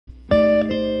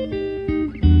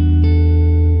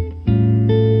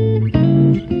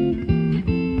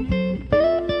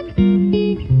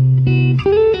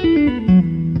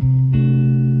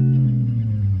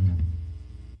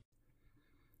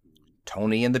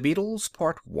and the Beatles,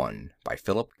 Part 1, by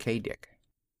Philip K. Dick.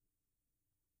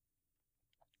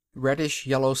 Reddish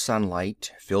yellow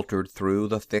sunlight filtered through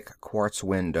the thick quartz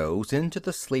windows into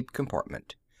the sleep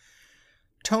compartment.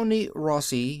 Tony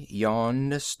Rossi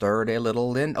yawned, stirred a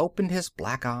little, then opened his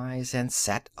black eyes and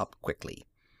sat up quickly.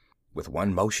 With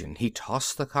one motion he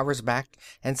tossed the covers back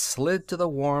and slid to the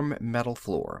warm metal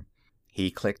floor.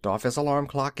 He clicked off his alarm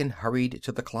clock and hurried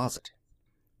to the closet.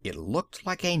 It looked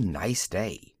like a nice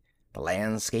day. The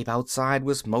landscape outside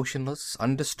was motionless,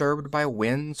 undisturbed by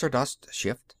winds or dust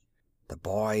shift. The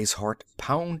boy's heart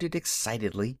pounded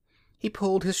excitedly. He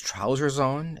pulled his trousers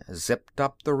on, zipped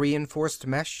up the reinforced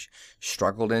mesh,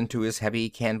 struggled into his heavy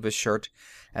canvas shirt,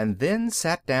 and then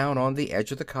sat down on the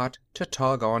edge of the cot to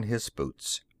tug on his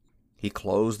boots. He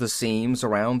closed the seams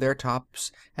around their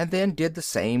tops and then did the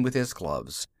same with his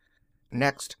gloves.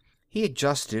 Next, he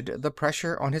adjusted the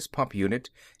pressure on his pump unit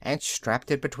and strapped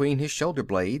it between his shoulder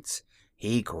blades.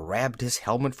 He grabbed his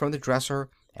helmet from the dresser,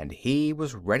 and he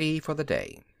was ready for the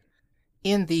day.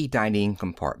 In the dining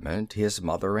compartment, his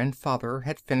mother and father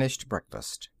had finished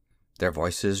breakfast. Their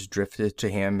voices drifted to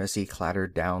him as he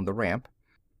clattered down the ramp.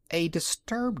 A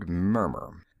disturbed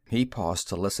murmur. He paused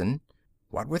to listen.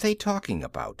 What were they talking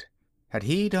about? Had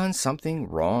he done something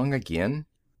wrong again?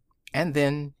 And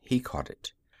then he caught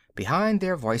it. Behind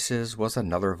their voices was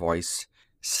another voice,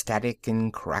 static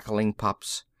and crackling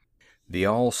pops. The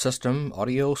all-system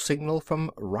audio signal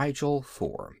from Rigel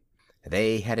 4.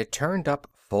 They had it turned up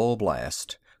full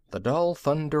blast. The dull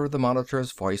thunder of the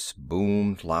monitor's voice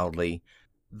boomed loudly.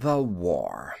 The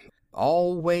war.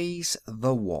 Always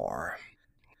the war.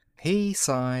 He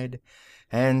sighed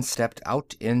and stepped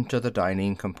out into the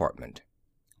dining compartment.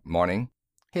 "Morning,"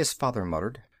 his father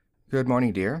muttered. "Good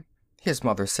morning, dear," his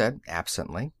mother said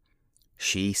absently.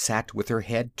 She sat with her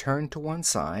head turned to one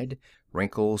side,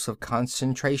 wrinkles of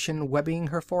concentration webbing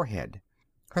her forehead.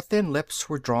 Her thin lips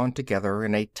were drawn together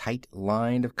in a tight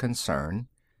line of concern.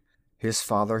 His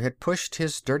father had pushed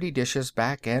his dirty dishes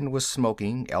back and was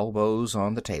smoking, elbows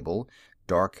on the table,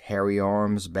 dark hairy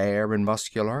arms bare and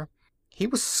muscular. He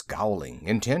was scowling,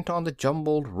 intent on the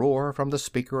jumbled roar from the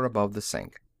speaker above the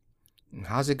sink.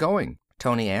 "How's it going?"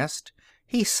 Tony asked.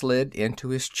 He slid into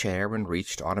his chair and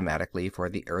reached automatically for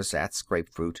the ersatz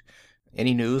grapefruit.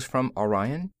 "Any news from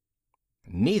Orion?"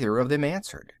 Neither of them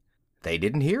answered. They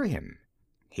didn't hear him.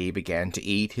 He began to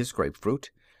eat his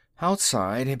grapefruit.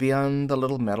 Outside, beyond the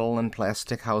little metal and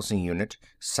plastic housing unit,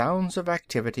 sounds of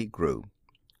activity grew.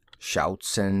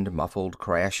 Shouts and muffled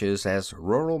crashes as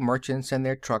rural merchants and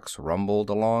their trucks rumbled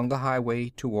along the highway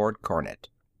toward Carnet.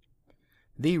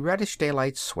 The reddish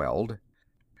daylight swelled.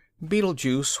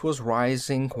 Betelgeuse was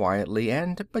rising quietly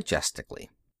and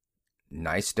majestically.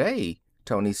 "Nice day,"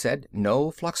 Tony said. "No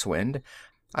flux wind.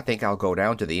 I think I'll go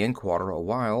down to the N-Quarter a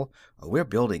while. We're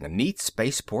building a neat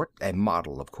spaceport, a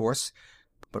model, of course,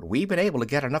 but we've been able to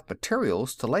get enough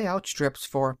materials to lay out strips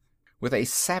for—" With a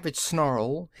savage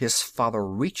snarl, his father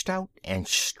reached out and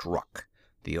struck.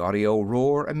 The audio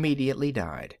roar immediately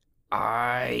died.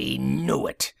 "I knew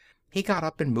it!" He got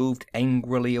up and moved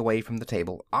angrily away from the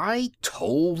table. "I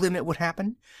told them it would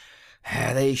happen.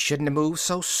 They shouldn't have moved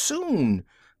so soon.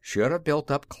 Should have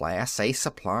built up Class A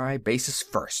supply bases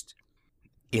first."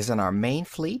 "Isn't our main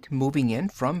fleet moving in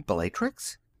from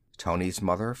Bellatrix?" Tony's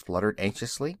mother fluttered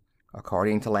anxiously.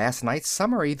 "According to last night's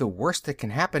summary, the worst that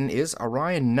can happen is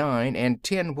Orion 9 and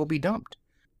 10 will be dumped."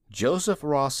 Joseph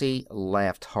Rossi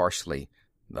laughed harshly.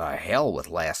 "The hell with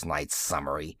last night's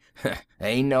summary.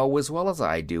 They know as well as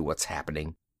I do what's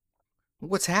happening."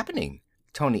 "What's happening?"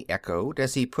 Tony echoed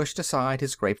as he pushed aside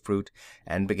his grapefruit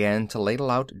and began to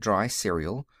ladle out dry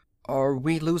cereal. "Are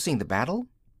we losing the battle?"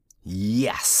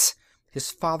 "Yes."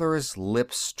 His father's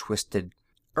lips twisted.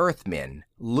 "Earthmen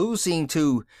losing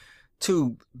to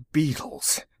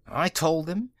Beetles. I told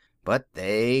them, but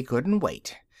they couldn't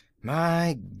wait.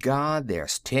 My God,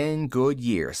 there's 10 good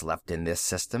years left in this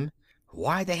system.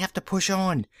 Why'd they have to push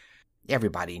on?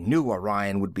 Everybody knew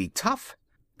Orion would be tough.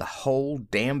 The whole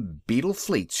damn Beetle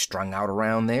fleet strung out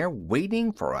around there,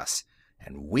 waiting for us,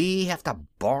 and we have to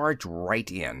barge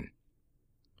right in."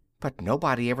 "But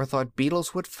nobody ever thought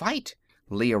Beetles would fight,"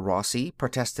 Leah Rossi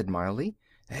protested mildly.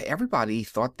 "Everybody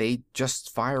thought they'd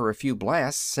just fire a few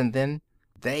blasts and then—"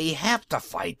 "They have to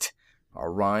fight.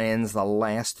 Orion's the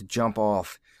last to jump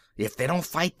off. If they don't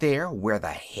fight there, where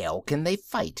the hell can they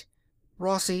fight?"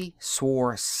 Rossi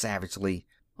swore savagely.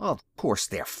 "Of course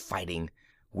they're fighting.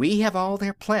 We have all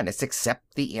their planets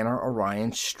except the inner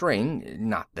Orion string.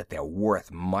 Not that they're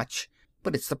worth much,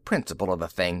 but it's the principle of the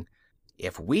thing.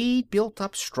 If we'd built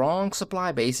up strong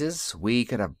supply bases, we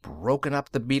could have broken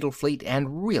up the Beetle fleet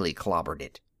and really clobbered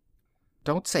it."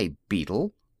 "Don't say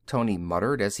Beetle," Tony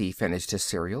muttered as he finished his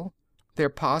cereal. "They're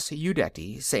Pos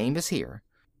Udeti, same as here.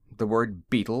 The word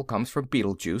beetle comes from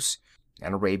Beetlejuice,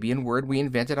 an Arabian word we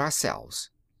invented ourselves."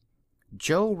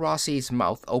 Joe Rossi's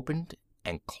mouth opened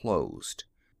and closed.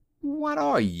 "What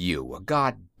are you, a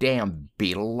goddamn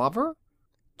beetle lover?"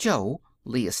 "Joe,"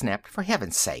 Leah snapped, "for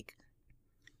heaven's sake."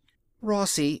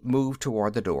 Rossi moved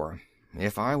toward the door.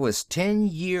 "If I was 10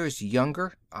 years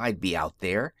younger, I'd be out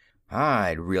there.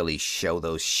 I'd really show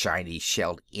those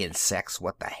shiny-shelled insects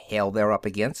what the hell they're up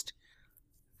against.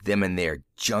 Them and their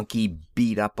junky,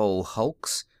 beat-up old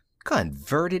hulks.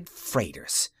 Converted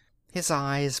freighters." His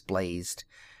eyes blazed.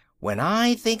 "When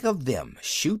I think of them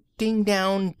shooting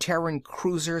down Terran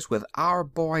cruisers with our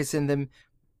boys in them—"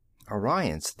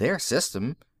 "Orion's their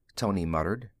system," Tony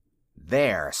muttered.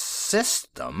 "Their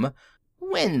system?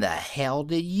 When the hell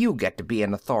did you get to be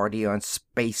an authority on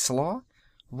space law?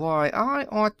 Why, I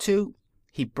ought to—"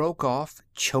 He broke off,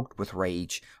 choked with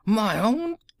rage. "My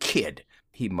own kid,"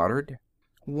 he muttered.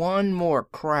 "One more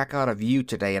crack out of you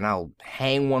today and I'll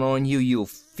hang one on you you'll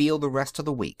feel the rest of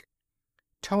the week."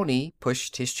 Tony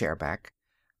pushed his chair back.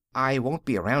 "I won't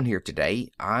be around here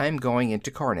today. I'm going into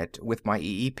Carnet with my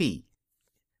EEP."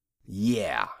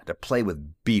 "Yeah, to play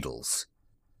with beetles."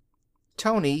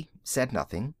 Tony said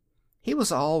nothing. He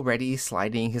was already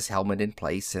sliding his helmet in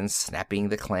place and snapping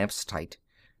the clamps tight.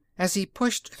 As he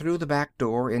pushed through the back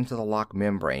door into the lock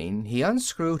membrane, he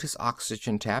unscrewed his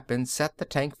oxygen tap and set the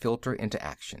tank filter into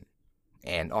action.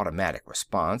 An automatic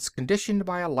response conditioned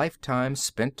by a lifetime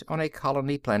spent on a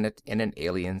colony planet in an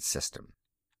alien system.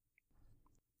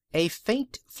 A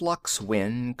faint flux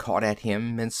wind caught at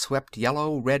him and swept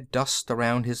yellow-red dust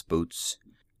around his boots.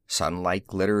 Sunlight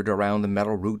glittered around the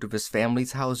metal roof of his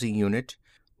family's housing unit,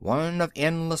 one of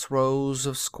endless rows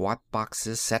of squat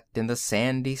boxes set in the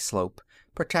sandy slope,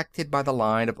 protected by the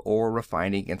line of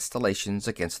ore-refining installations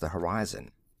against the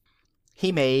horizon. He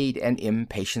made an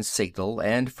impatient signal,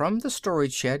 and from the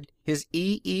storage shed his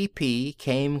EEP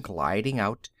came gliding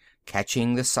out,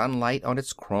 catching the sunlight on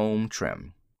its chrome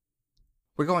trim.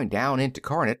 "We're going down into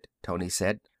Carnet," Tony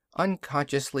said,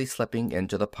 unconsciously slipping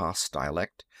into the Pos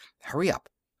dialect. "Hurry up."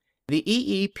 The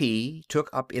EEP took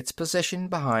up its position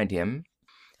behind him,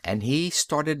 and he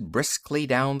started briskly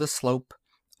down the slope,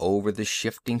 over the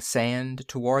shifting sand,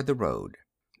 toward the road.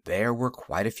 There were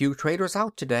quite a few traders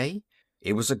out today.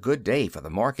 It was a good day for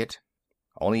the market.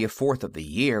 Only a fourth of the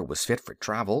year was fit for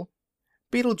travel.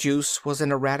 Beetlejuice was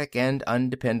an erratic and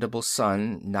undependable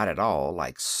son, not at all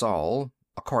like Sol,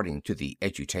 according to the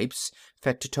edutapes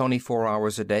fed to Tony 4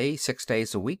 hours a day, 6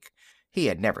 days a week. He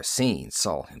had never seen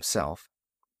Sol himself.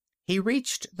 He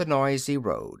reached the noisy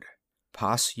road.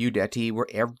 Pos Udeti were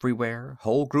everywhere,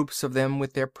 whole groups of them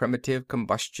with their primitive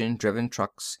combustion-driven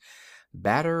trucks,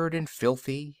 battered and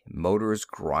filthy, motors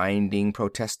grinding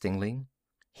protestingly.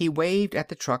 He waved at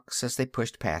the trucks as they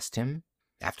pushed past him.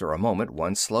 After a moment,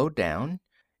 one slowed down.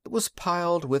 It was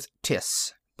piled with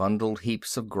tis, bundled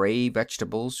heaps of gray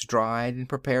vegetables, dried and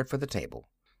prepared for the table,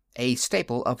 a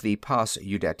staple of the Pos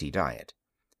Udeti diet.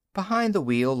 Behind the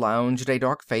wheel lounged a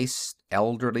dark-faced,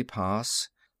 elderly Pos,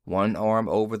 one arm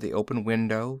over the open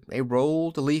window, a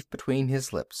rolled leaf between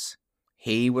his lips.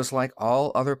 He was like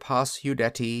all other Pos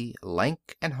Udeti,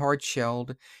 lank and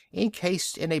hard-shelled,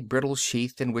 encased in a brittle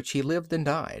sheath in which he lived and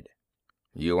died.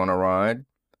 "You want a ride?"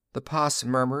 the Pos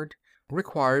murmured,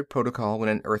 required protocol when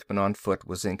an Earthman on foot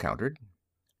was encountered.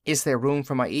 "Is there room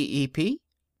for my EEP?"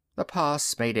 The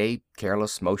Pos made a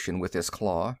careless motion with his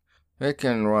claw. "It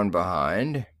can run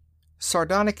behind."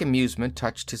 Sardonic amusement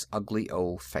touched his ugly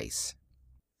old face.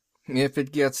 "If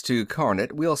it gets to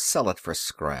Carnet, we'll sell it for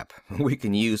scrap. We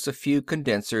can use a few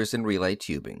condensers and relay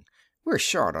tubing. We're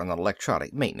short on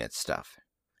electronic maintenance stuff."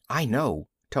 "I know,"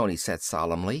 Tony said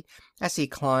solemnly as he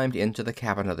climbed into the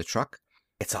cabin of the truck.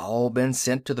 "It's all been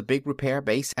sent to the big repair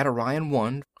base at Orion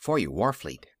 1 for your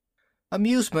Warfleet."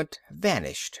 Amusement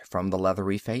vanished from the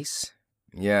leathery face.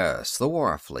 "Yes, the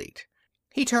Warfleet."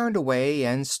 He turned away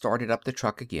and started up the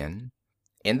truck again.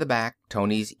 In the back,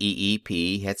 Tony's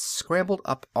EEP had scrambled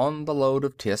up on the load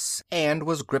of tis and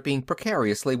was gripping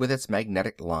precariously with its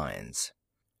magnetic lines.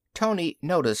 Tony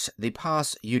noticed the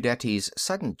Pos Udeti's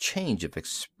sudden change of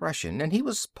expression, and he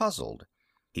was puzzled.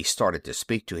 He started to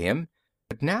speak to him,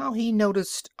 but now he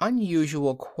noticed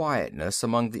unusual quietness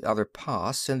among the other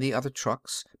Pos in the other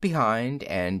trucks, behind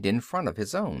and in front of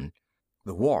his own.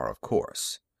 The war, of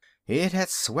course. It had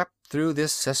swept through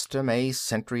this system a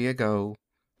century ago.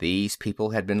 These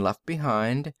people had been left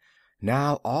behind.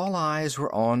 Now all eyes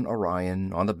were on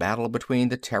Orion, on the battle between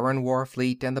the Terran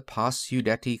Warfleet and the Pos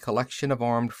Udeti collection of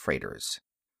armed freighters.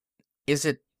 "Is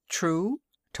it true,"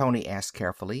 Tony asked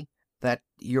carefully, "that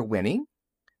you're winning?"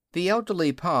 The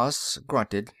elderly Paz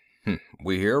grunted.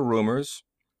 We hear rumors.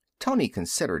 Tony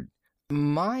considered.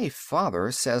 My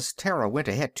father says Terra went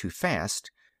ahead too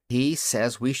fast. He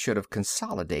says we should have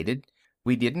consolidated.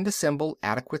 We didn't assemble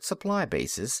adequate supply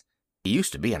bases. He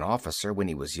used to be an officer when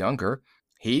he was younger.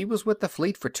 He was with the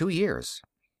fleet for 2 years.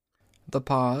 The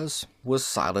Paz was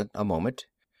silent a moment.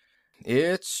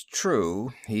 It's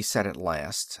true, he said at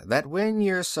last, that when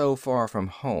you're so far from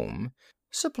home,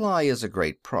 supply is a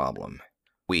great problem.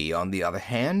 We, on the other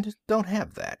hand, don't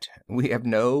have that. We have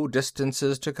no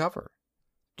distances to cover.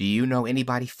 Do you know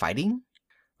anybody fighting?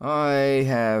 I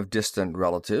have distant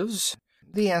relatives.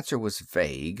 The answer was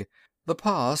vague. The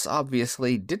Paz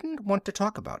obviously didn't want to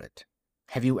talk about it.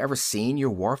 Have you ever seen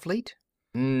your war fleet?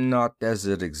 Not as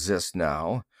it exists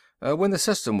now. When the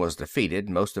system was defeated,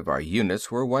 most of our units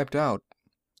were wiped out.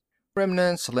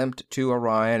 Remnants limped to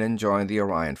Orion and joined the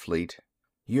Orion fleet.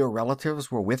 Your relatives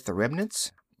were with the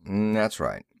remnants? That's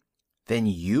right. Then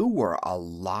you were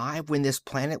alive when this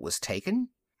planet was taken?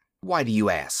 Why do you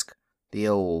ask? The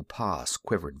old Paz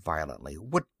quivered violently.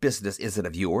 What business is it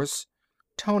of yours?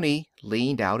 Tony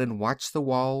leaned out and watched the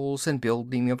walls and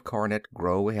building of Carnet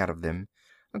grow ahead of them.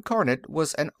 Carnet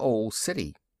was an old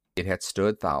city. It had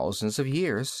stood thousands of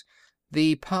years.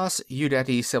 The Paz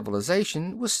Udeti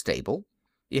civilization was stable.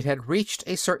 It had reached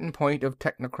a certain point of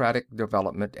technocratic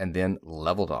development and then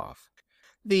leveled off.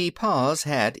 The Paz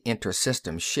had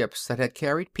inter-system ships that had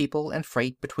carried people and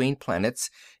freight between planets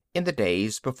in the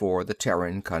days before the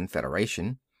Terran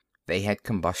Confederation. They had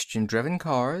combustion-driven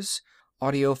cars,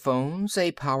 audiophones,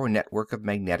 a power network of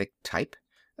magnetic type.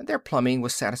 Their plumbing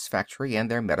was satisfactory and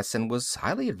their medicine was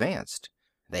highly advanced.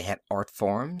 They had art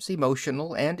forms,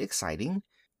 emotional and exciting.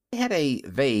 They had a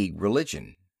vague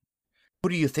religion. Who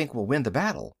do you think will win the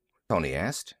battle? Tony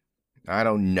asked. I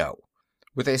don't know.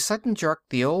 With a sudden jerk,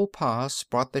 the old Paz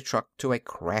brought the truck to a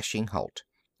crashing halt.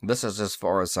 This is as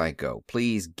far as I go.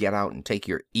 Please get out and take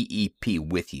your EEP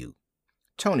with you.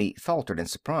 Tony faltered in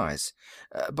surprise.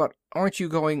 But aren't you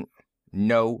going...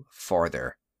 No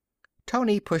farther.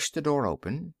 Tony pushed the door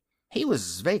open. He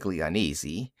was vaguely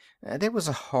uneasy. There was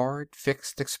a hard,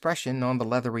 fixed expression on the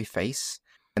leathery face,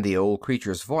 and the old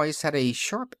creature's voice had a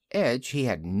sharp edge he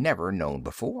had never known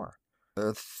before.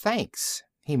 Thanks,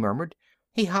 he murmured.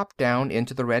 He hopped down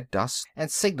into the red dust and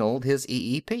signaled his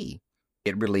EEP.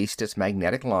 It released its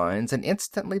magnetic lines, and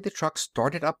instantly the truck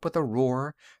started up with a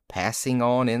roar, passing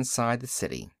on inside the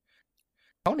city.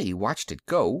 Tony watched it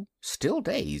go, still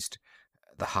dazed.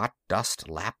 The hot dust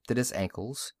lapped at his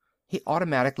ankles. He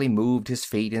automatically moved his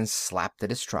feet and slapped at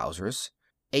his trousers.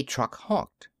 A truck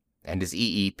honked, and his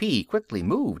EEP quickly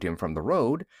moved him from the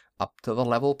road up to the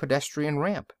level pedestrian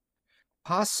ramp.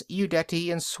 Paz Udeti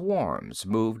in swarms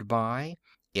moved by,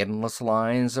 endless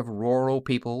lines of rural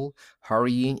people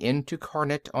hurrying into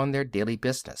Carnet on their daily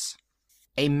business.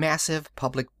 A massive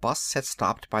public bus had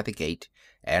stopped by the gate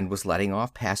and was letting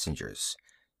off passengers,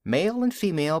 male and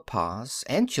female Paz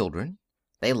and children.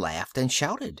 They laughed and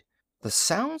shouted. The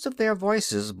sounds of their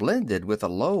voices blended with the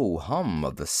low hum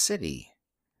of the city.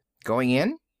 Going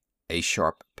in? A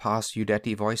sharp Paz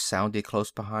Udeti voice sounded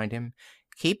close behind him.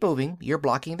 Keep moving. You're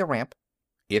blocking the ramp.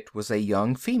 It was a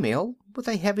young female with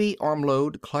a heavy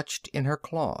armload clutched in her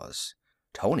claws.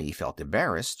 Tony felt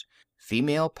embarrassed.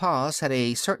 Female Paz had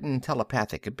a certain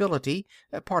telepathic ability,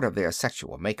 part of their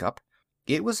sexual makeup.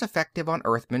 It was effective on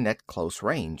Earthmen at close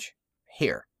range.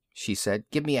 Here, she said.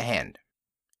 Give me a hand.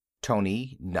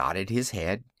 Tony nodded his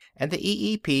head, and the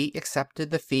EEP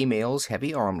accepted the female's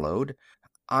heavy armload.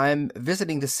 I'm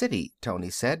visiting the city,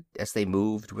 Tony said, as they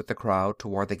moved with the crowd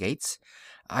toward the gates.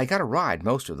 I got a ride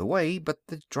most of the way, but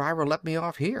the driver let me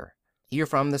off here. You're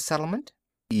from the settlement?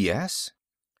 Yes.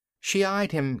 She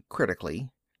eyed him critically.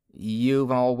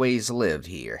 You've always lived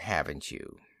here, haven't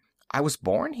you? I was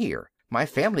born here. My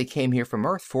family came here from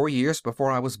Earth 4 years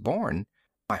before I was born.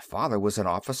 My father was an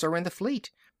officer in the fleet.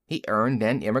 He earned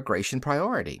an immigration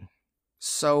priority.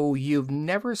 So you've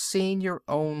never seen your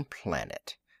own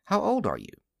planet. How old are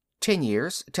you? 10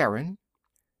 years, Terran.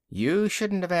 You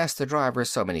shouldn't have asked the driver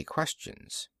so many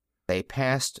questions. They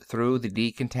passed through the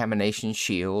decontamination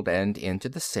shield and into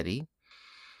the city.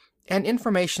 An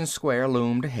information square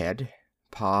loomed ahead.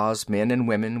 Paz men and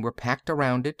women were packed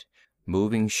around it.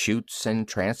 Moving chutes and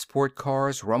transport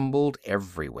cars rumbled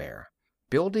everywhere.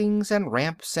 Buildings and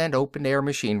ramps and open-air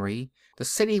machinery. The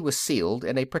city was sealed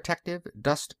in a protective,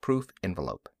 dust-proof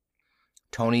envelope.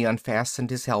 Tony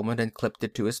unfastened his helmet and clipped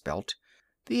it to his belt.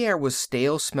 The air was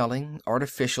stale-smelling,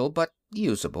 artificial, but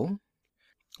usable.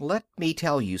 Let me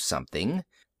tell you something,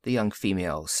 the young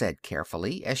female said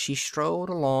carefully as she strode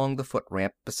along the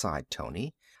foot-ramp beside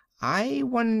Tony. I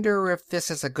wonder if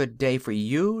this is a good day for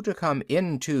you to come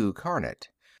into Carnet.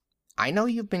 I know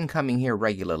you've been coming here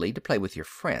regularly to play with your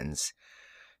friends,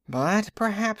 but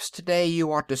perhaps today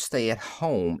you ought to stay at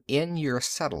home in your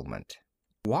settlement.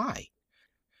 Why?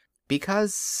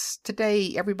 Because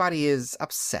today everybody is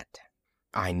upset.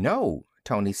 I know,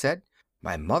 Tony said.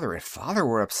 My mother and father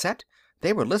were upset.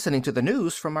 They were listening to the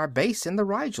news from our base in the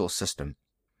Rigel system.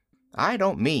 I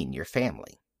don't mean your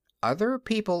family. Other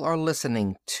people are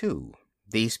listening too.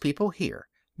 These people here.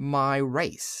 My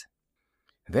race.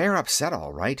 They're upset,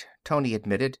 all right, Tony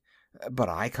admitted. But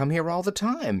I come here all the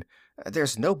time.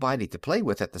 There's nobody to play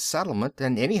with at the settlement,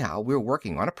 and anyhow, we're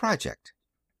working on a project.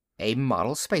 A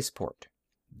model spaceport.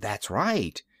 That's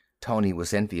right. Tony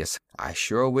was envious. I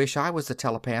sure wish I was a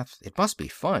telepath. It must be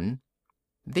fun.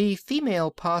 The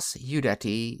female Paz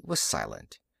Udeti was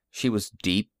silent. She was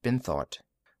deep in thought.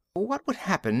 What would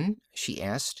happen, she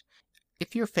asked,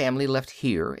 if your family left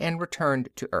here and returned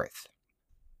to Earth?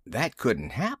 That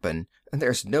couldn't happen.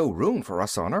 There's no room for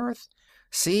us on Earth.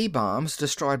 Sea bombs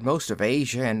destroyed most of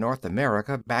Asia and North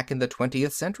America back in the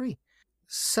 20th century.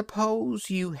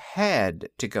 Suppose you had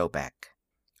to go back.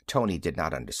 Tony did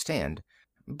not understand.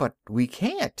 But we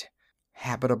can't.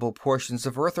 Habitable portions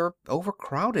of Earth are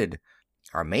overcrowded.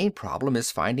 Our main problem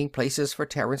is finding places for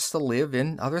Terrans to live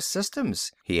in other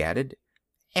systems, he added.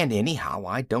 And anyhow,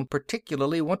 I don't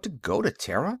particularly want to go to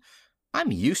Terra.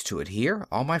 I'm used to it here.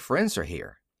 All my friends are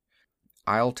here.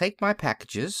 I'll take my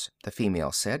packages, the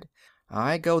female said.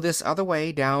 I go this other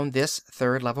way down this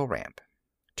third-level ramp.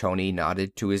 Tony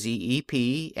nodded to his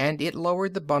EEP, and it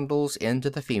lowered the bundles into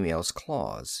the female's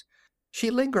claws.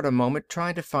 She lingered a moment,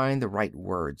 trying to find the right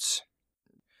words.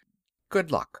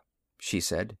 Good luck, she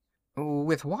said.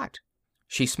 With what?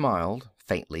 She smiled,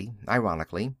 faintly,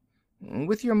 ironically.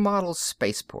 With your model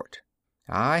spaceport.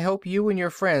 I hope you and your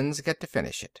friends get to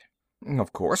finish it.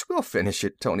 Of course we'll finish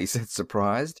it, Tony said,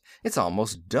 surprised. It's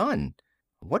almost done.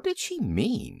 What did she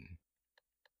mean?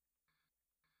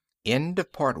 End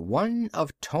of part 1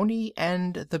 of Tony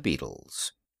and the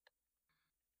Beatles.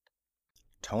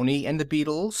 Tony and the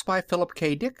Beatles by Philip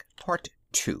K. Dick, Part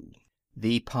 2.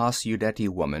 The Paz Udeti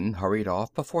woman hurried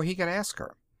off before he could ask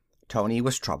her. Tony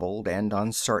was troubled and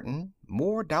uncertain.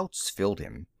 More doubts filled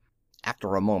him.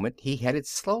 After a moment, he headed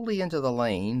slowly into the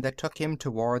lane that took him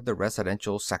toward the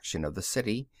residential section of the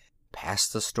city,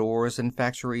 past the stores and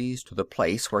factories to the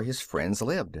place where his friends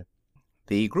lived.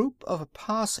 The group of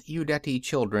Paz Udeti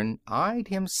children eyed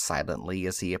him silently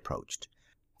as he approached.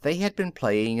 They had been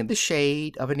playing in the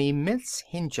shade of an immense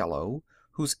hingello,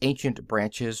 whose ancient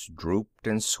branches drooped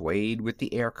and swayed with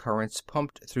the air currents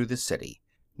pumped through the city.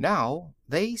 Now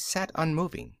they sat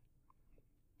unmoving.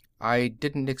 I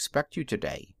didn't expect you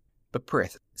today,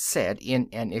 Beprith said in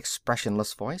an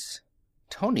expressionless voice.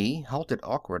 Tony halted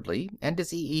awkwardly, and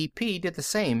his EEP did the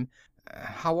same.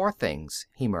 How are things?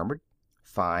 He murmured.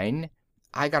 Fine.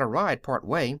 I got a ride part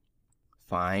way.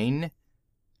 Fine.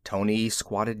 Tony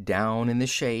squatted down in the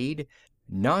shade.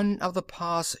 None of the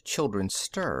Paz children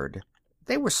stirred.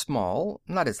 They were small,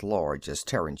 not as large as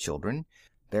Terran children.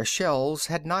 Their shells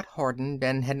had not hardened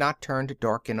and had not turned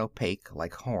dark and opaque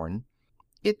like horn.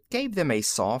 It gave them a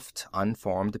soft,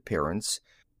 unformed appearance,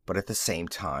 but at the same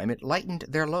time it lightened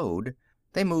their load.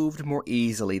 They moved more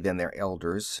easily than their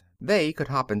elders. They could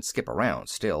hop and skip around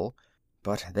still,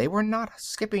 but they were not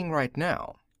skipping right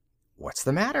now. What's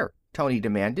the matter? Tony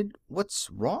demanded. What's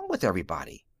wrong with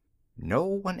everybody? No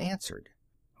one answered.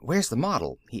 Where's the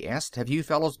model? He asked. Have you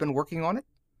fellows been working on it?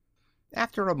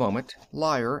 After a moment,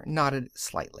 Liar nodded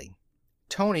slightly.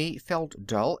 Tony felt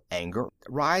dull anger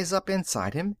rise up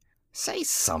inside him. Say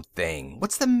something.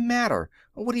 What's the matter?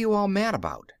 What are you all mad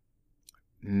about?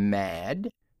 Mad?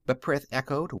 Beprith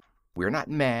echoed. We're not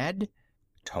mad.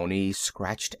 Tony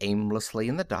scratched aimlessly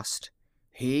in the dust.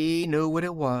 He knew what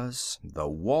it was. The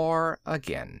war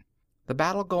again. The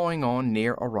battle going on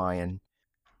near Orion.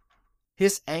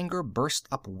 His anger burst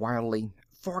up wildly.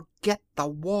 Forget the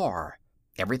war.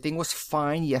 Everything was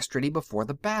fine yesterday before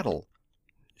the battle.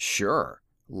 Sure,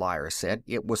 Liar said.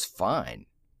 It was fine.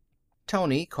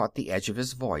 Tony caught the edge of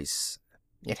his voice.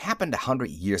 It happened 100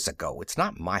 years ago. It's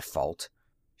not my fault.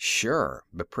 Sure,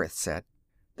 Beprith said.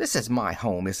 This is my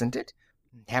home, isn't it?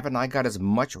 Haven't I got as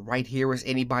much right here as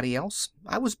anybody else?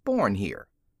 I was born here.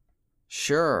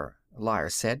 Sure, Liar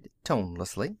said,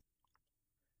 tonelessly.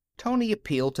 Tony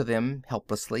appealed to them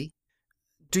helplessly.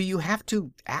 Do you have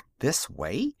to act this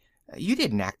way? You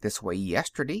didn't act this way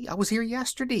yesterday. I was here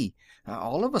yesterday.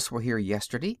 All of us were here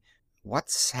yesterday.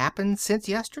 What's happened since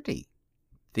yesterday?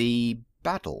 The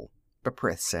battle,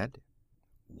 Beprith said.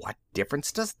 What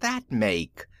difference does that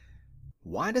make?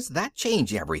 Why does that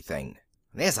change everything?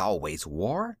 There's always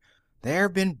war.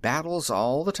 There've been battles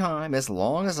all the time, as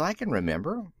long as I can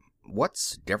remember.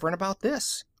 What's different about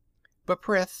this?" But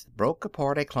Prith broke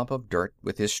apart a clump of dirt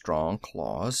with his strong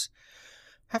claws.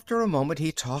 After a moment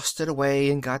he tossed it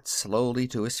away and got slowly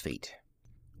to his feet.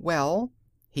 "Well,"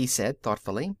 he said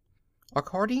thoughtfully,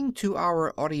 "according to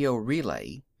our audio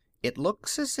relay, it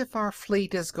looks as if our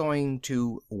fleet is going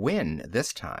to win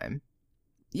this time."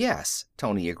 "Yes,"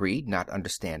 Tony agreed, not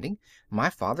understanding. "My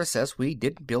father says we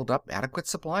didn't build up adequate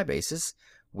supply bases.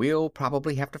 We'll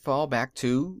probably have to fall back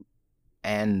to—"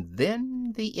 And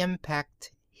then the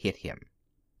impact hit him.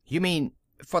 "You mean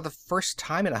for the first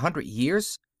time in 100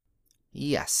 years?"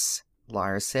 "Yes,"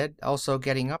 Liar said, also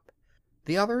getting up.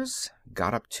 The others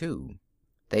got up too.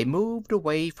 They moved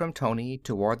away from Tony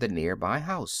toward the nearby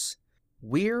house.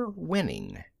 "We're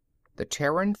winning. The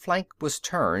Terran flank was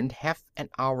turned half an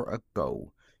hour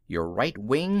ago. Your right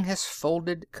wing has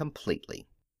folded completely."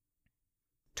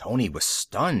 Tony was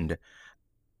stunned.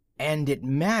 "And it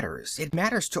matters. It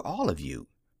matters to all of you."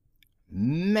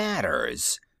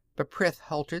 "Matters?" But Prith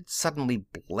halted, suddenly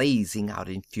blazing out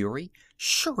in fury.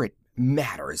 "Sure it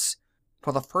matters.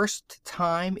 For the first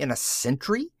time in a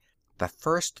century, the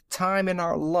first time in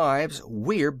our lives,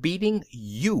 we're beating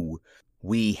you.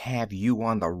 We have you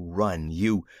on the run,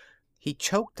 you—" He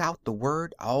choked out the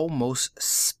word, almost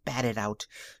spat it out.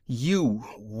 "You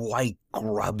white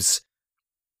grubs."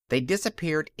 They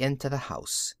disappeared into the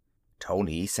house.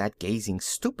 Tony sat gazing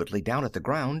stupidly down at the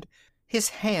ground, his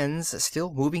hands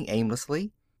still moving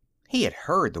aimlessly. He had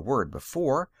heard the word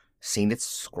before, seen it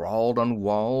scrawled on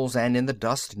walls and in the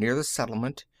dust near the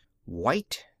settlement.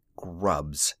 White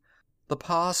grubs. The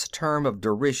Paz term of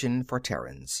derision for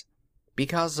Terrans.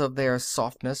 Because of their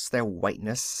softness, their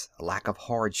whiteness, lack of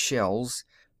hard shells,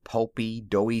 pulpy,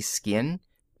 doughy skin.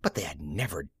 But they had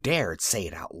never dared say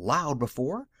it out loud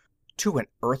before. To an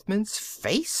Earthman's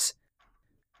face.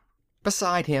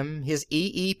 Beside him, his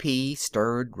EEP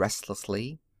stirred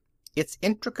restlessly. Its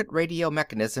intricate radio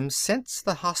mechanism sensed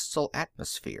the hostile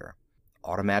atmosphere.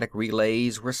 Automatic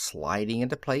relays were sliding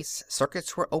into place,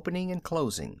 circuits were opening and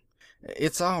closing.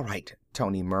 "It's all right,"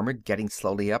 Tony murmured, getting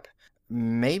slowly up.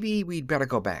 "Maybe we'd better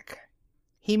go back."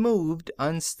 He moved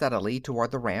unsteadily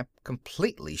toward the ramp,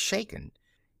 completely shaken.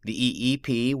 The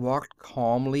EEP walked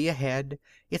calmly ahead,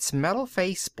 its metal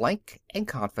face blank and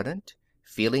confident,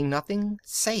 feeling nothing,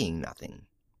 saying nothing.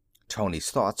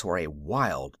 Tony's thoughts were a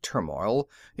wild turmoil.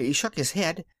 He shook his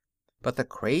head, but the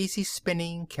crazy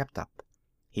spinning kept up.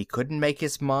 He couldn't make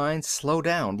his mind slow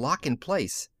down, lock in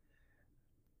place.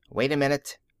 "Wait a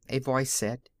minute," a voice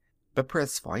said.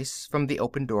 Prith's voice, from the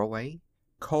open doorway.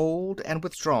 Cold and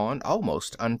withdrawn,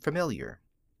 almost unfamiliar.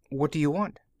 "What do you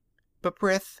want?"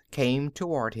 Prith came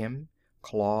toward him,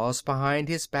 claws behind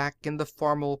his back in the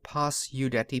formal Pass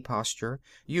Udeti posture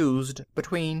used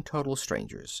between total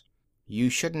strangers. "You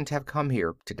shouldn't have come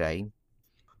here today."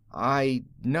 "I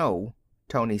know,"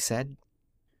 Tony said.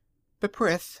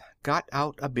 Prith got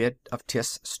out a bit of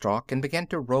Tis stalk and began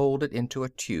to roll it into a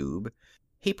tube.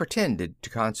 He pretended to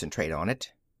concentrate on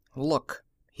it. "Look,"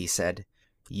 he said.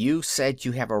 "You said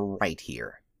you have a right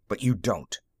here, but you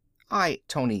don't."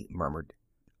 Tony murmured.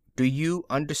 "Do you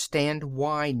understand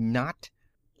why not?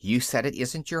 You said it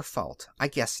isn't your fault. I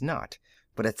guess not.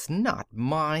 But it's not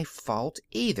my fault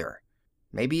either.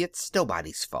 Maybe it's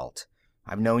nobody's fault.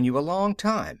 I've known you a long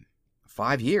time.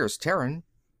 5 years Terran."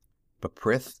 But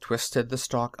Prith twisted the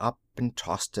stalk up and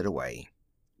tossed it away.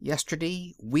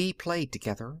 "Yesterday we played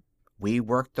together. We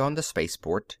worked on the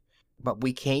spaceport. But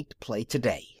we can't play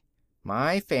today.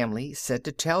 My family said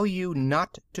to tell you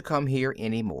not to come here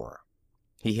anymore."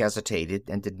 He hesitated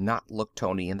and did not look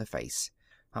Tony in the face.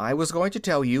 "I was going to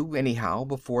tell you, anyhow,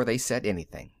 before they said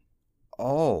anything."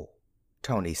 "Oh,"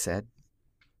 Tony said.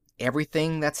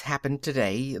 "Everything that's happened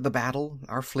today, the battle,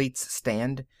 our fleet's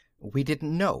stand, we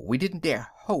didn't know. We didn't dare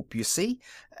hope, you see?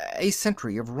 A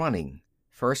century of running.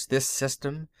 First this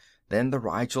system, then the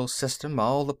Rigel system,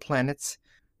 all the planets,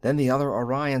 then the other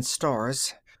Orion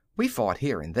stars. We fought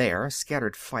here and there,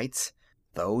 scattered fights.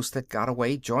 Those that got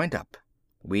away joined up.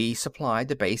 We supplied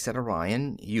the base at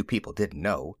Orion. You people didn't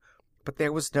know. But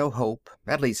there was no hope.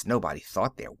 At least nobody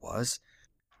thought there was."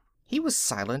 He was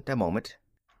silent a moment.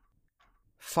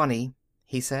 "Funny,"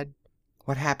 he said.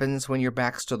 "What happens when your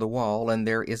back's to the wall and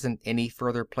there isn't any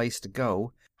further place to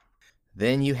go?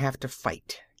 Then you have to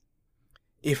fight."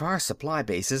 "If our supply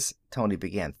bases—" Tony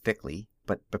began thickly,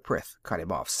 but Prith cut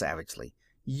him off savagely.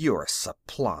 "Your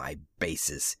supply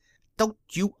bases! Don't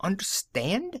you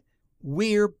understand?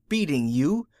 We're beating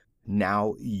you.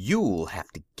 Now you'll have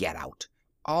to get out.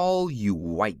 All you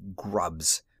white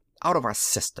grubs. Out of our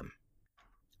system."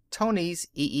 Tony's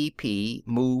EEP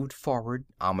moved forward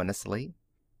ominously.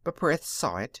 but Prith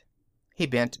saw it. He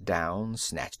bent down,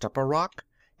 snatched up a rock,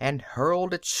 and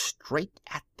hurled it straight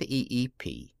at the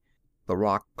EEP. The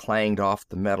rock clanged off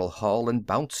the metal hull and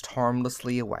bounced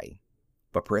harmlessly away.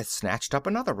 But Prith snatched up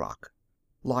another rock.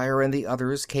 Liar and the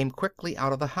others came quickly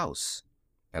out of the house.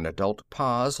 An adult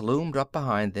Paz loomed up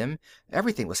behind them.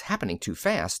 Everything was happening too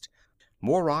fast.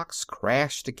 More rocks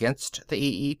crashed against the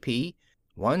EEP.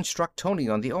 One struck Tony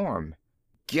on the arm.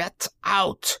 "Get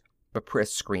out!" Prith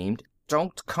screamed.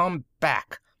 "Don't come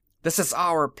back! This is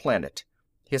our planet!"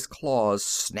 His claws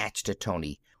snatched at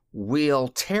Tony. "We'll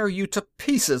tear you to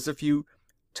pieces if you—"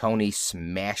 Tony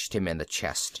smashed him in the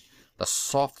chest. The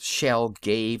soft shell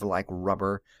gave like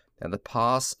rubber, and the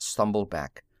Paz stumbled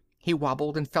back. He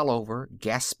wobbled and fell over,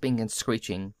 gasping and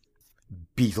screeching.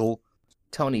 "Beetle!"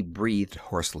 Tony breathed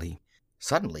hoarsely.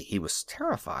 Suddenly he was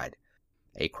terrified.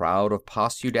 A crowd of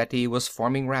Paz Udeti was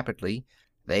forming rapidly.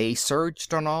 They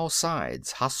surged on all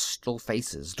sides, hostile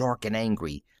faces, dark and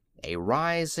angry, a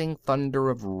rising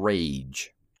thunder of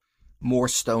rage. More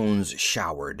stones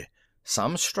showered.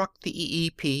 Some struck the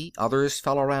EEP, others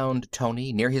fell around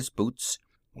Tony, near his boots.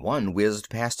 One whizzed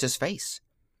past his face.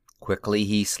 Quickly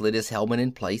he slid his helmet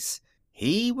in place.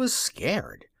 He was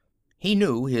scared. He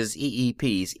knew his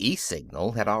EEP's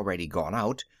E-signal had already gone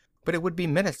out, but it would be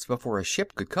minutes before a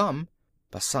ship could come.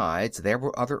 Besides, there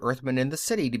were other Earthmen in the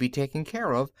city to be taken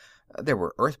care of. There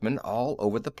were Earthmen all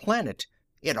over the planet,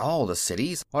 in all the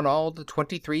cities, on all the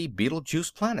 23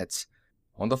 Betelgeuse planets,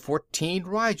 on the 14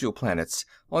 Rigel planets,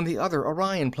 on the other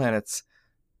Orion planets.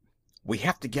 "We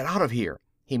have to get out of here,"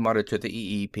 he muttered to the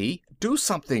EEP. "Do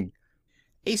something!"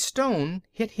 A stone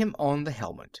hit him on the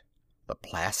helmet. The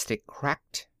plastic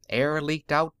cracked, air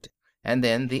leaked out, and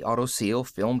then the autoseal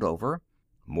filmed over.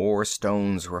 More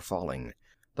stones were falling.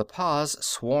 The Paz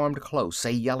swarmed close,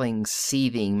 a yelling,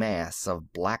 seething mass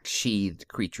of black-sheathed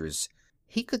creatures.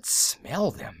 He could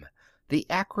smell them, the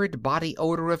acrid body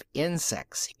odor of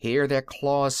insects, hear their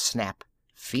claws snap,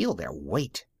 feel their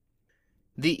weight.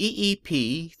 The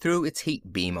EEP threw its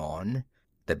heat beam on.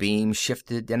 The beam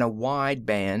shifted in a wide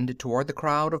band toward the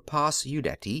crowd of Paz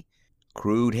Udeti.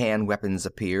 Crude hand weapons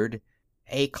appeared.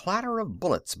 A clatter of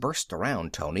bullets burst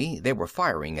around Tony. They were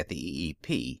firing at the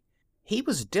EEP. He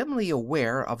was dimly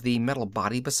aware of the metal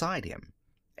body beside him.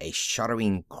 A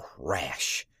shuddering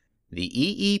crash. The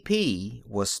EEP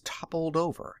was toppled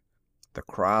over. The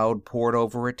crowd poured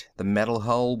over it. The metal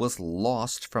hull was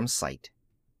lost from sight.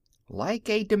 Like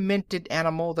a demented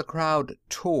animal, the crowd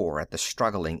tore at the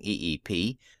struggling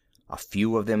EEP. A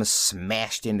few of them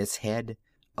smashed in its head.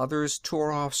 Others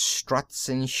tore off struts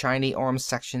and shiny arm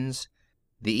sections.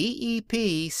 The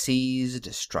EEP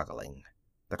ceased struggling.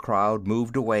 The crowd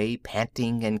moved away,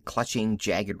 panting and clutching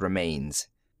jagged remains.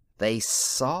 They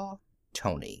saw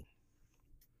Tony.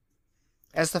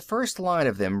 As the first line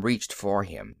of them reached for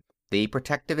him, the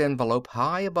protective envelope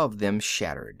high above them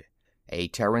shattered. A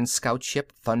Terran scout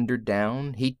ship thundered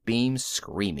down, heat beams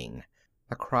screaming.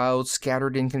 The crowd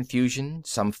scattered in confusion,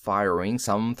 some firing,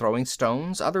 some throwing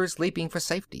stones, others leaping for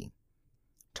safety.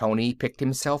 Tony picked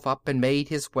himself up and made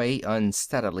his way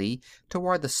unsteadily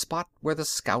toward the spot where the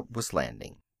scout was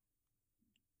landing.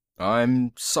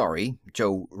 "I'm sorry,"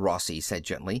 Joe Rossi said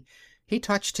gently. He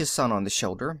touched his son on the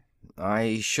shoulder.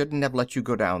 "I shouldn't have let you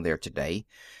go down there today.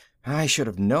 I should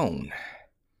have known."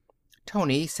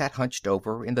 Tony sat hunched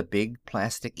over in the big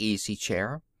plastic easy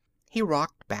chair. He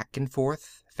rocked back and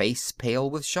forth, face pale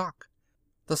with shock.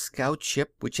 The scout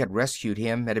ship which had rescued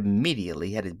him had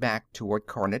immediately headed back toward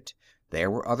Carnot. There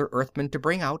were other Earthmen to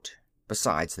bring out,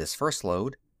 besides this first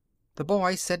load. The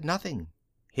boy said nothing.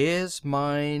 His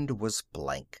mind was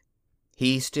blank.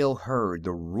 He still heard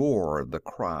the roar of the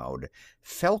crowd,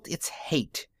 felt its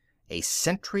hate, a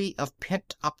century of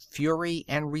pent-up fury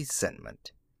and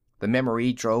resentment. The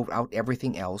memory drove out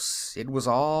everything else. It was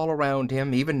all around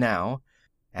him, even now.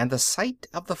 And the sight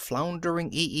of the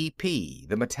floundering EEP,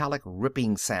 the metallic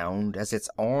ripping sound as its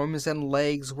arms and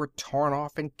legs were torn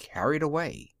off and carried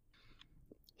away.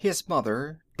 His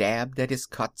mother dabbed at his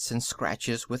cuts and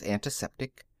scratches with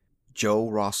antiseptic. Joe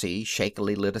Rossi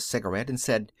shakily lit a cigarette and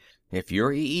said, "If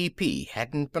your EEP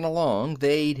hadn't been along,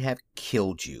 they'd have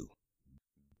killed you."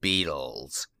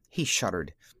 "Beetles." He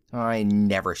shuddered. "I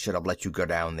never should have let you go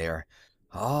down there.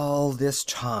 All this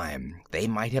time. They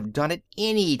might have done it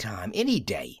any time, any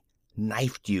day.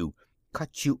 Knifed you,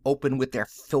 cut you open with their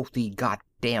filthy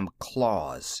goddamn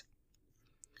claws."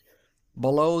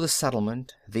 Below the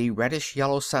settlement, the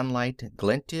reddish-yellow sunlight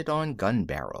glinted on gun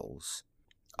barrels.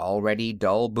 Already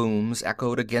dull booms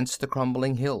echoed against the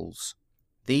crumbling hills.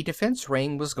 The defense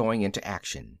ring was going into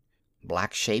action.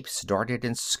 Black shapes darted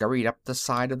and scurried up the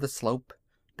side of the slope.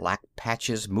 Black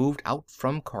patches moved out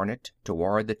from Carnot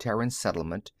toward the Terran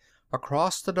settlement,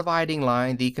 across the dividing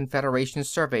line the Confederation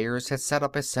surveyors had set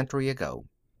up a century ago.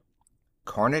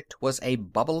 Carnot was a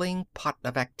bubbling pot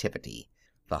of activity.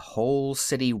 The whole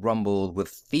city rumbled with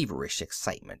feverish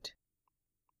excitement.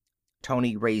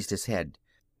 Tony raised his head.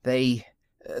 They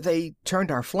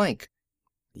turned our flank."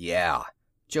 "Yeah."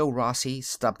 Joe Rossi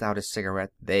stubbed out his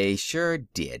cigarette. "They sure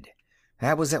did.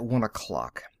 That was at 1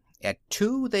 o'clock. At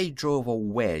 2, they drove a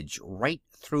wedge right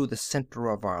through the center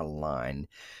of our line,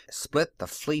 split the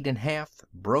fleet in half,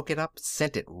 broke it up,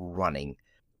 sent it running.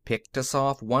 Picked us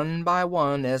off one by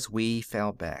one as we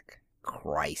fell back.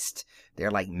 Christ,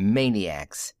 they're like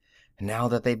maniacs. Now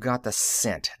that they've got the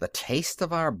scent, the taste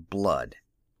of our blood."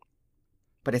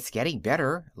 "But it's getting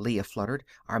better," Leah fluttered.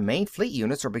 "Our main fleet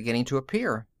units are beginning to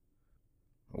appear."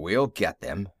 "We'll get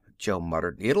them," Joe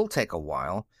muttered. "It'll take a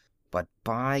while. But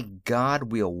by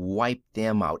God, we'll wipe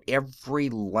them out, every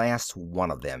last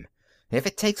one of them. If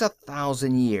it takes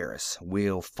 1,000 years,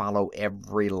 we'll follow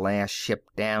every last ship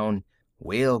down.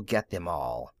 We'll get them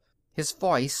all." His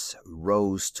voice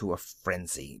rose to a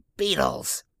frenzy.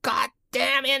 "Beetles!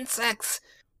 Goddamn insects!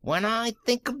 When I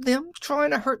think of them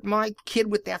trying to hurt my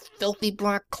kid with their filthy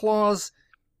black claws—"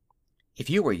 "If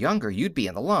you were younger, you'd be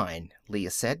in the line,"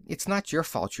 Leah said. "It's not your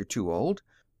fault you're too old.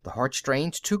 The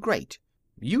heartstrain's too great.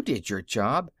 You did your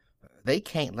job. They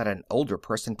can't let an older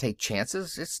person take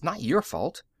chances. It's not your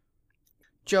fault."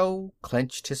 Joe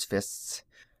clenched his fists.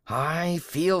 "I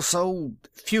feel so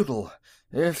futile.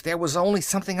 If there was only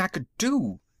something I could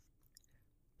do."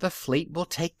 "The fleet will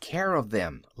take care of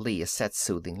them," Leah said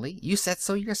soothingly. "You said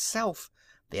so yourself.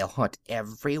 They'll hunt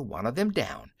every one of them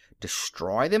down,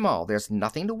 destroy them all. There's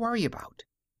nothing to worry about."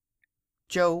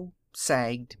 Joe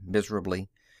sagged miserably.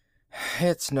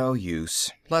 "It's no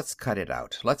use. Let's cut it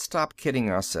out. Let's stop kidding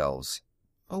ourselves."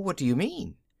 "Oh, what do you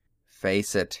mean?"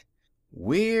 "Face it.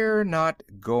 We're not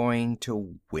going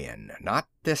to win. Not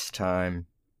this time.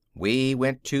 We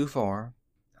went too far.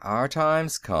 Our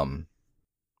time's come."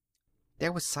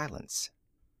 There was silence.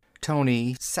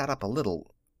 Tony sat up a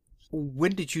little.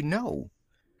 "When did you know?"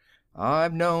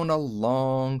 "I've known a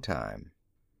long time."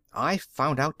 "I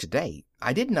found out today.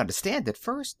 I didn't understand at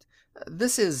first.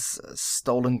 This is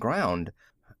stolen ground.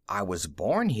 I was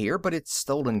born here, but it's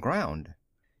stolen ground."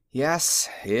 "Yes,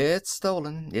 it's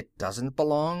stolen. It doesn't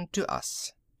belong to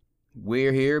us.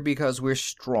 We're here because we're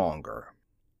stronger.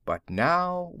 But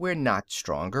now we're not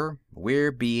stronger.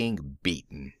 We're being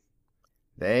beaten.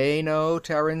 They know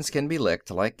Terrans can be licked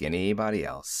like anybody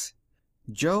else."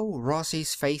 Joe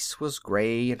Rossi's face was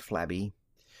gray and flabby.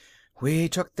 "We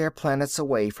took their planets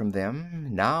away from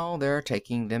them. Now they're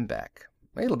taking them back.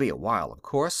 It'll be a while, of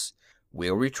course.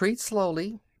 We'll retreat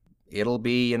slowly. It'll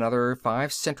be another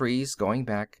 5 centuries going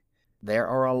back. There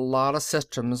are a lot of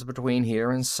systems between here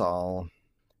and Sol."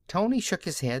 Tony shook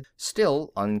his head,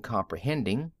 still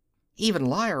uncomprehending. "Even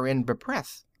Lyre and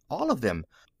Babreth, all of them,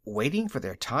 waiting for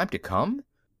their time to come?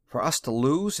 For us to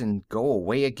lose and go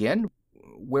away again,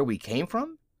 where we came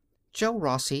from?" Joe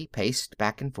Rossi paced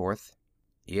back and forth.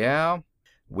 "Yeah,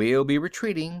 we'll be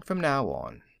retreating from now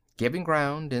on. Giving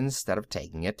ground instead of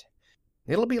taking it.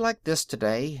 It'll be like this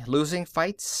today, losing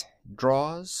fights,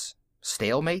 draws,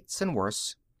 stalemates, and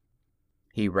worse."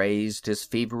 He raised his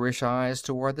feverish eyes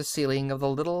toward the ceiling of the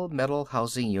little metal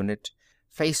housing unit,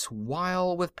 face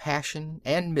wild with passion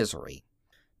and misery.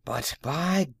 "But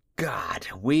by God,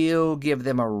 we'll give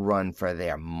them a run for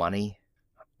their money.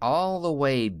 All the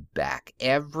way back,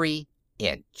 every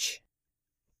inch."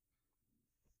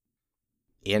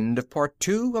 End of Part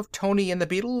 2 of Tony and the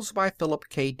Beatles by Philip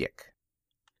K. Dick.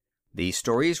 These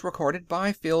stories recorded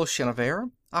by Phil Chenevert,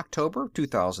 October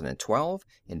 2012,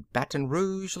 in Baton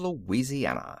Rouge,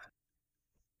 Louisiana.